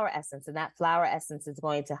a flower essence, and that flower essence is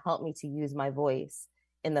going to help me to use my voice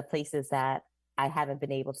in the places that I haven't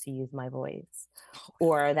been able to use my voice,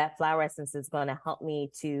 or that flower essence is going to help me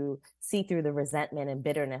to see through the resentment and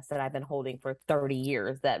bitterness that I've been holding for 30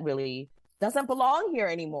 years that really doesn't belong here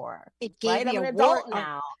anymore. It gave me I'm an an adult wart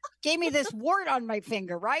now. Gave me this wart on my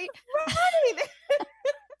finger, right? Right.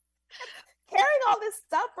 Carrying all this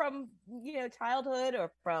stuff from, childhood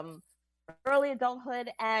or from early adulthood.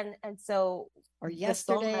 And so, or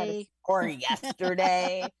yesterday,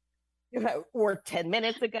 or 10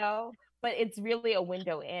 minutes ago. But it's really a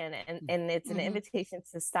window in, and it's an invitation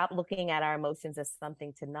to stop looking at our emotions as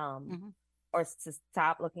something to numb, or to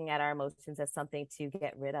stop looking at our emotions as something to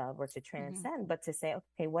get rid of or to transcend, but to say,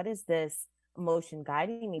 okay, what is this emotion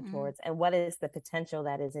guiding me towards, and what is the potential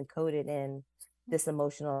that is encoded in this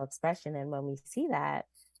emotional expression? And when we see that,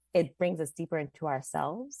 it brings us deeper into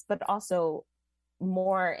ourselves, but also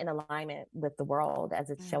more in alignment with the world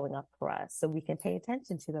as it's showing up for us, so we can pay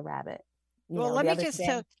attention to the rabbit. Let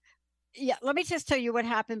me just tell you what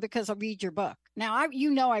happened, because I read your book. Now, I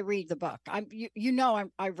read the book. I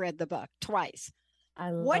read the book twice.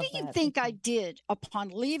 What do you think I did upon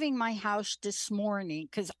leaving my house this morning?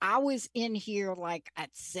 Because I was in here like at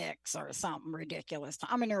 6 or something ridiculous.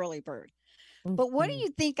 I'm an early bird. But what do you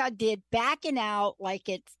think I did backing out like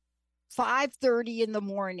at 5:30 in the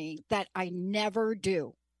morning that I never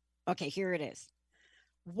do? Okay, here it is.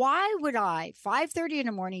 Why would I, 5:30 in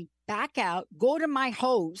the morning, back out, go to my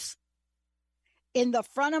hose in the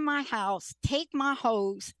front of my house, take my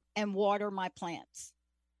hose and water my plants?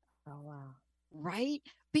 Oh, wow. Right?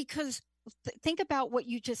 Because think about what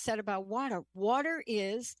you just said about water. Water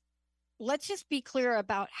is, let's just be clear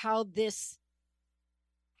about how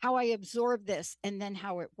I absorb this and then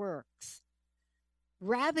how it works.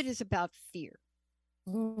 Rabbit is about fear.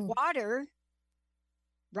 Water,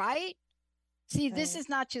 right? See, this is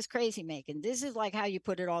not just crazy making. This is like how you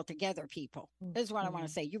put it all together, people. This is what I want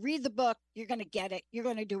to say. You read the book, you're going to get it. You're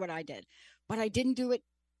going to do what I did. But I didn't do it.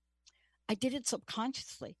 I did it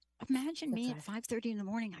subconsciously. Imagine me at 5:30 in the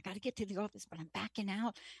morning. I got to get to the office, but I'm backing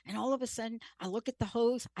out. And all of a sudden, I look at the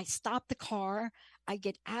hose. I stop the car. I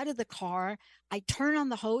get out of the car. I turn on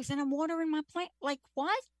the hose and I'm watering my plant. Like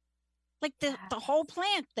what? Like the whole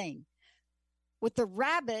plant thing with the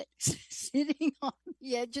rabbit sitting on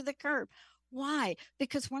the edge of the curb. Why?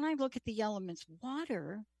 Because when I look at the elements,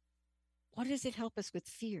 water, what does it help us with?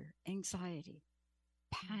 Fear, anxiety,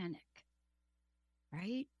 panic,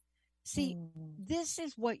 right? See, this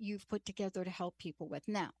is what you've put together to help people with.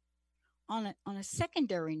 Now, on a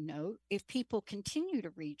secondary note, if people continue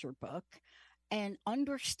to read your book and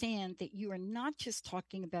understand that you are not just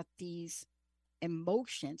talking about these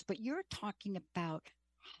emotions, but you're talking about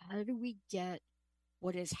how do we get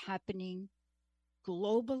what is happening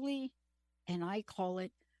globally, and I call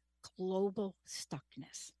it global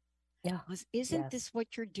stuckness. Yeah. Isn't this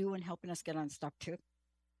what you're doing, helping us get unstuck too?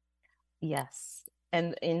 Yes.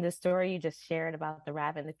 And in the story you just shared about the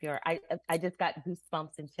rabbit and the fear, I just got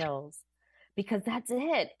goosebumps and chills, because that's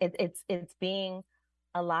it. It's being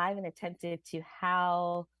alive and attentive to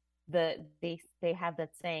how they have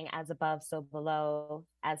that saying, as above, so below,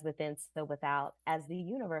 as within, so without, as the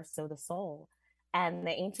universe, so the soul. And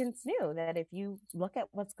the ancients knew that if you look at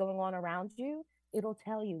what's going on around you, it'll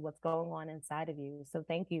tell you what's going on inside of you. So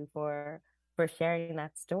thank you for sharing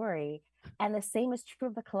that story. And the same is true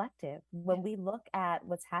of the collective. When we look at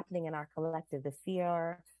what's happening in our collective, the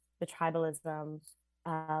fear, the tribalism,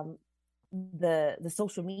 the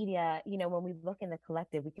social media, when we look in the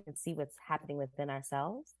collective, we can see what's happening within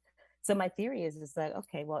ourselves. So my theory is that,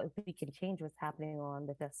 okay, well, if we can change what's happening on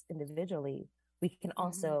with us individually, we can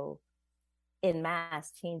also in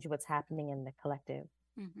mass change what's happening in the collective.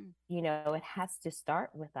 It has to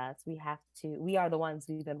start with us. We are the ones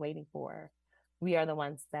we've been waiting for. We are the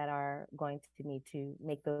ones that are going to need to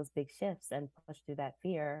make those big shifts and push through that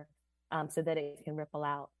fear, so that it can ripple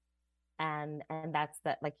out. And that's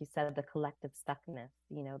that, like you said, the collective stuckness,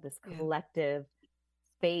 this collective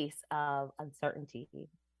space of uncertainty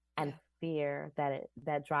and fear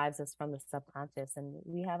that drives us from the subconscious. And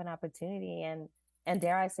we have an opportunity and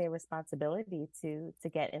dare I say responsibility to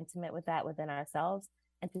get intimate with that within ourselves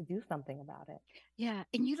and to do something about it. Yeah.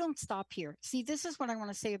 And you don't stop here. See, this is what I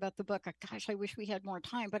want to say about the book. Gosh, I wish we had more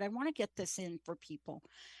time, but I want to get this in for people.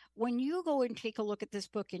 When you go and take a look at this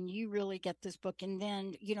book and you really get this book, and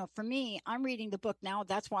then, for me, I'm reading the book now.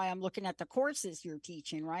 That's why I'm looking at the courses you're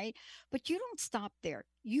teaching, right? But you don't stop there.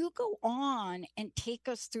 You go on and take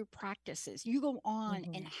us through practices. You go on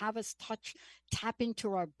and have us tap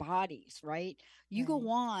into our bodies, right? You go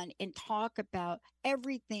on and talk about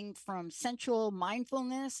everything from sensual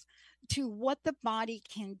mindfulness to what the body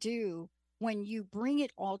can do when you bring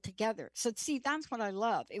it all together. So see, that's what I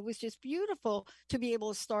love. It was just beautiful to be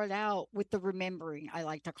able to start out with the remembering, I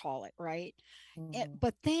like to call it, right?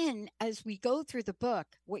 But then as we go through the book,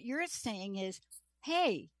 what you're saying is,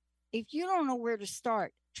 hey, if you don't know where to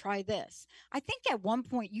start, try this. I think at one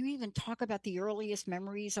point you even talk about the earliest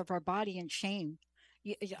memories of our body and shame.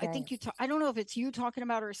 I think I don't know if it's you talking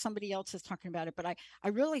about it or somebody else is talking about it, but I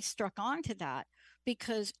really struck on to that,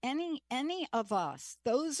 because any of us,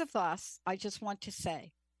 those of us, I just want to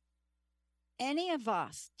say, any of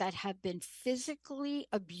us that have been physically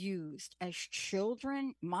abused as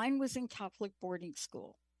children, mine was in Catholic boarding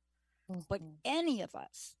school, but any of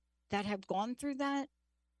us that have gone through that,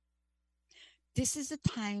 this is a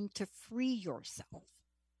time to free yourself.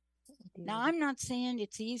 Now, I'm not saying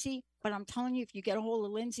it's easy, but I'm telling you, if you get a hold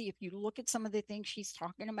of Lindsay, if you look at some of the things she's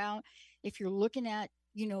talking about, if you're looking at,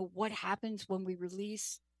 what happens when we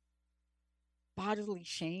release bodily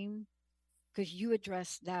shame, because you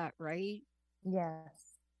addressed that, right?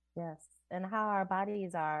 Yes. And how our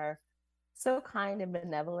bodies are so kind and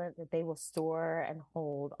benevolent that they will store and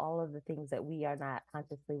hold all of the things that we are not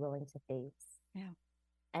consciously willing to face. Yeah.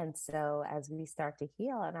 And so as we start to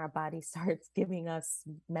heal and our body starts giving us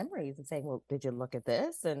memories and saying, well, did you look at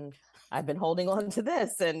this? And I've been holding on to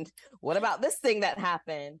this. And what about this thing that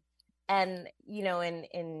happened? And,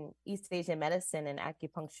 in East Asian medicine and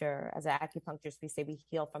acupuncture, as an acupuncturist, we say we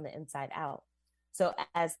heal from the inside out. So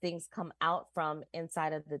as things come out from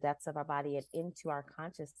inside of the depths of our body and into our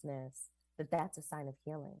consciousness, that's a sign of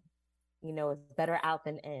healing. It's better out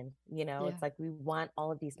than in, It's like we want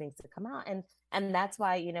all of these things to come out. And that's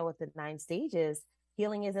why, with the 9 stages,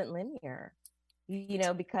 healing isn't linear,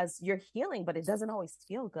 because you're healing, but it doesn't always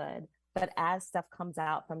feel good. But as stuff comes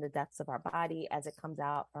out from the depths of our body, as it comes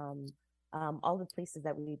out from all the places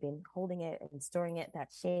that we've been holding it and storing it, that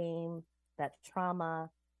shame, that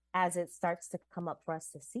trauma, as it starts to come up for us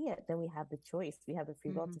to see it, then we have the choice. We have the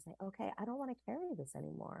free will to say, okay, I don't want to carry this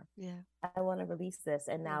anymore. Yeah. I want to release this.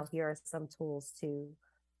 And now here are some tools to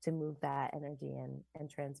move that energy and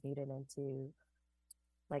transmute it into,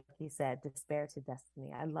 like you said, despair to destiny.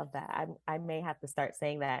 I love that. I may have to start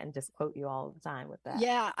saying that and just quote you all the time with that.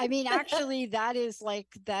 Yeah. I mean, actually, that is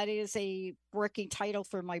a working title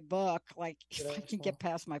for my book. Like, if I can get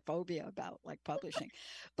past my phobia about publishing.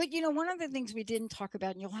 But, one of the things we didn't talk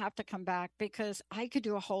about, and you'll have to come back because I could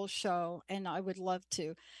do a whole show and I would love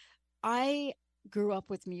to. I grew up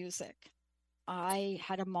with music. I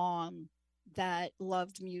had a mom that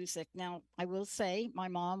loved music. Now, I will say my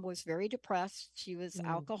mom was very depressed. She was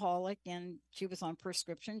alcoholic and she was on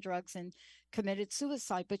prescription drugs and committed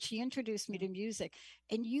suicide, but she introduced me to music.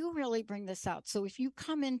 And you really bring this out. So if you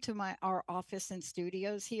come into our office and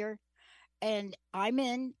studios here, and I'm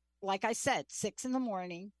in, like I said, 6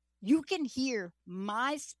 a.m, you can hear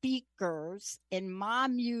my speakers and my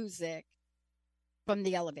music from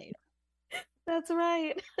the elevator. That's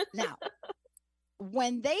right. Now,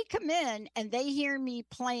 when they come in and they hear me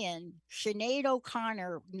playing Sinead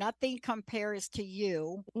O'Connor, Nothing Compares to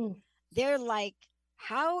You, they're like,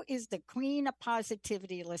 how is the queen of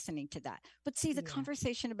positivity listening to that? But see, the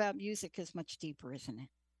conversation about music is much deeper, isn't it?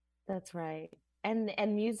 That's right. And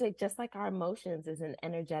music, just like our emotions, is an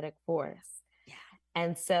energetic force. Yeah.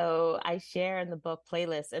 And so I share in the book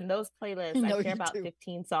playlists, and those playlists, I share about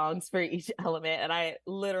 15 songs for each element. And I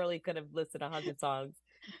literally could have listed 100 songs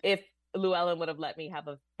if Llewellyn would have let me have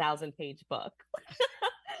a 1,000-page book.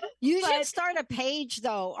 You should start a page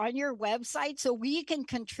though on your website so we can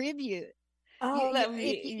contribute.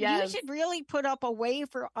 You should really put up a way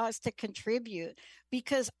for us to contribute,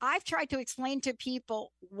 because I've tried to explain to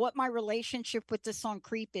people what my relationship with the song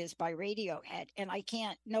Creep is by Radiohead, and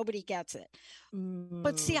nobody gets it.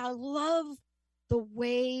 But see, I love the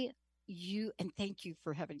way and thank you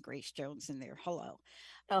for having Grace Jones in there. Hello.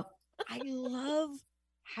 Oh. I love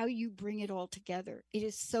how you bring it all together. It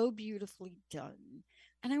is so beautifully done.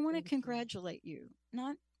 And I want to congratulate you,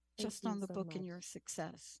 not just on the book and your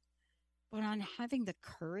success, but on having the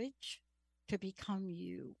courage to become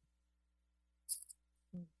you.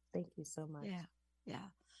 Thank you so much. Yeah.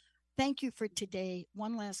 Thank you for today.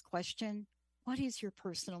 One last question. What is your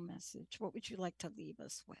personal message? What would you like to leave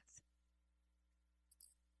us with?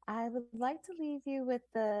 I would like to leave you with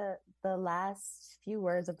the last few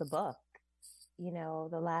words of the book.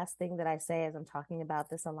 The last thing that I say as I'm talking about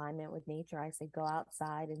this alignment with nature, I say, go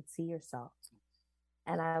outside and see yourself.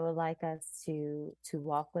 And I would like us to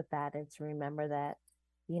walk with that and to remember that,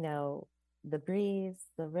 the breeze,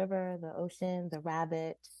 the river, the ocean, the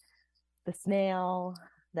rabbit, the snail,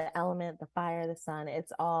 the element, the fire, the sun,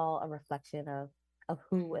 it's all a reflection of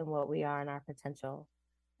who and what we are and our potential.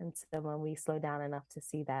 And so when we slow down enough to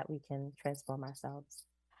see that, we can transform ourselves.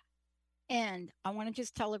 And I want to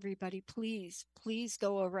just tell everybody, please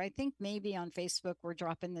go over. I think maybe on Facebook we're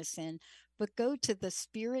dropping this in, but go to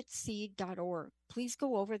thespiritseed.org. Please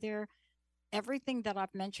go over there. Everything that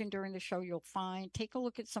I've mentioned during the show, you'll find. Take a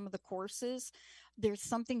look at some of the courses. There's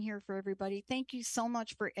something here for everybody. Thank you so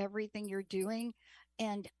much for everything you're doing.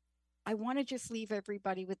 And I want to just leave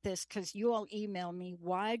everybody with this, because you all email me,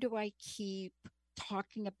 why do I keep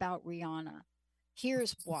talking about Rihanna?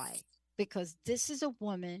 Here's why. Because this is a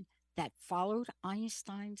woman that followed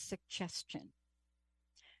Einstein's suggestion.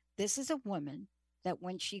 This is a woman that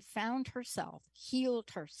when she found herself,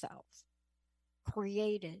 healed herself,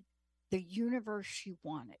 created the universe she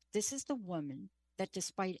wanted. This is the woman that,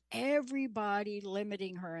 despite everybody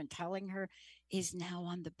limiting her and telling her, is now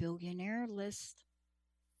on the billionaire list.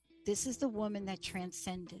 This is the woman that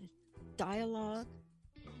transcended dialogue,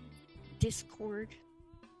 discord,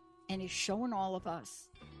 and is showing all of us,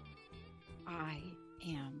 I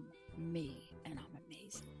am me, and I'm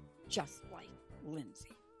amazing, just like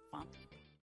Lindsay Fontaine.